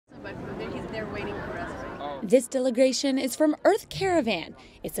They're waiting for us. This delegation is from Earth Caravan.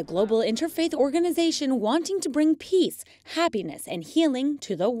 It's a global interfaith organization wanting to bring peace, happiness, and healing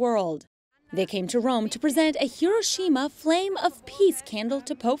to the world. They came to Rome to present a Hiroshima Flame of Peace candle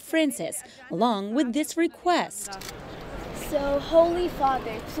to Pope Francis, along with this request. So, Holy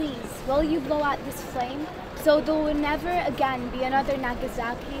Father, please, will you blow out this flame so there will never again be another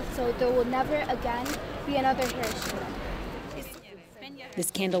Nagasaki, so there will never again be another Hiroshima.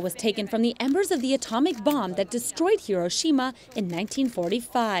 This candle was taken from the embers of the atomic bomb that destroyed Hiroshima in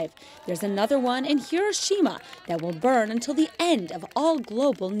 1945. There's another one in Hiroshima that will burn until the end of all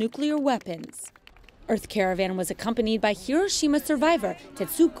global nuclear weapons. Earth Caravan was accompanied by Hiroshima survivor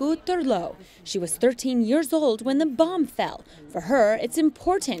Tetsuko Turlo. She was 13 years old when the bomb fell. For her, it's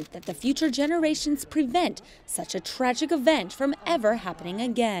important that the future generations prevent such a tragic event from ever happening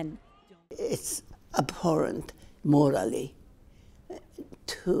again. It's abhorrent morally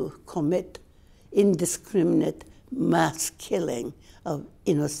to commit indiscriminate mass killing of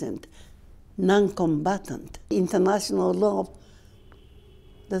innocent non-combatant. International law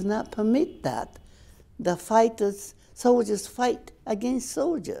does not permit that. The soldiers fight against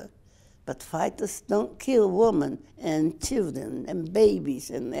soldiers, but fighters don't kill women and children and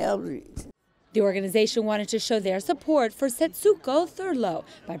babies and elderly. The organization wanted to show their support for Tetsuko Turlo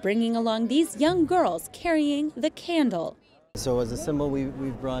by bringing along these young girls carrying the candle. So as a symbol,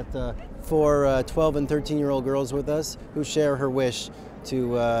 we've brought 4 12 and 13-year-old girls with us who share her wish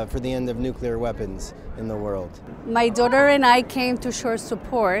for the end of nuclear weapons in the world. My daughter and I came to show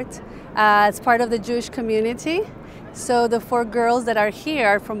support as part of the Jewish community. So the 4 girls that are here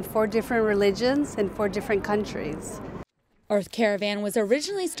are from 4 different religions and 4 different countries. Earth Caravan was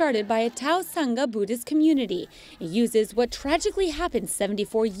originally started by a Tao Sangha Buddhist community. It uses what tragically happened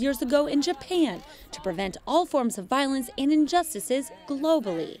 74 years ago in Japan to prevent all forms of violence and injustices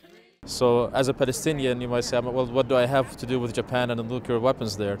globally. So as a Palestinian, you might say, well, what do I have to do with Japan and the nuclear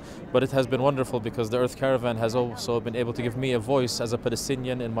weapons there? But it has been wonderful because the Earth Caravan has also been able to give me a voice as a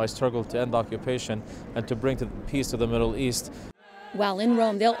Palestinian in my struggle to end occupation and to bring peace to the Middle East. While in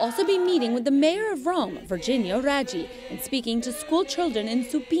Rome, they'll also be meeting with the mayor of Rome, Virginia Raggi, and speaking to school children in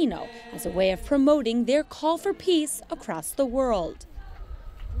Supino as a way of promoting their call for peace across the world.